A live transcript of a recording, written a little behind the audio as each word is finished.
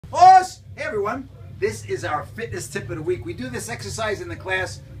boss! Hey everyone, this is our fitness tip of the week. We do this exercise in the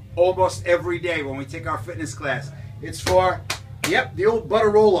class almost every day when we take our fitness class. It's for, yep, the old butter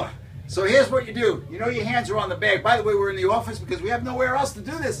roller. So here's what you do. You know your hands are on the bag. By the way, we're in the office because we have nowhere else to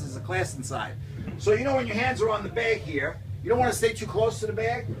do this. There's a class inside. So you know when your hands are on the bag here, you don't want to stay too close to the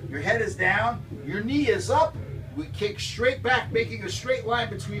bag. Your head is down, your knee is up. We kick straight back, making a straight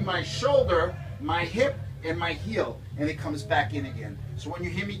line between my shoulder, my hip, and my heel, and it comes back in again. So when you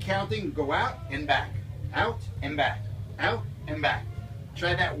hear me counting, go out and back, out and back, out and back.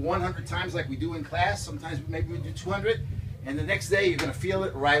 Try that 100 times like we do in class. Sometimes maybe we do 200, and the next day you're gonna feel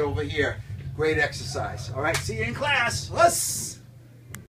it right over here. Great exercise. All right, see you in class. Let's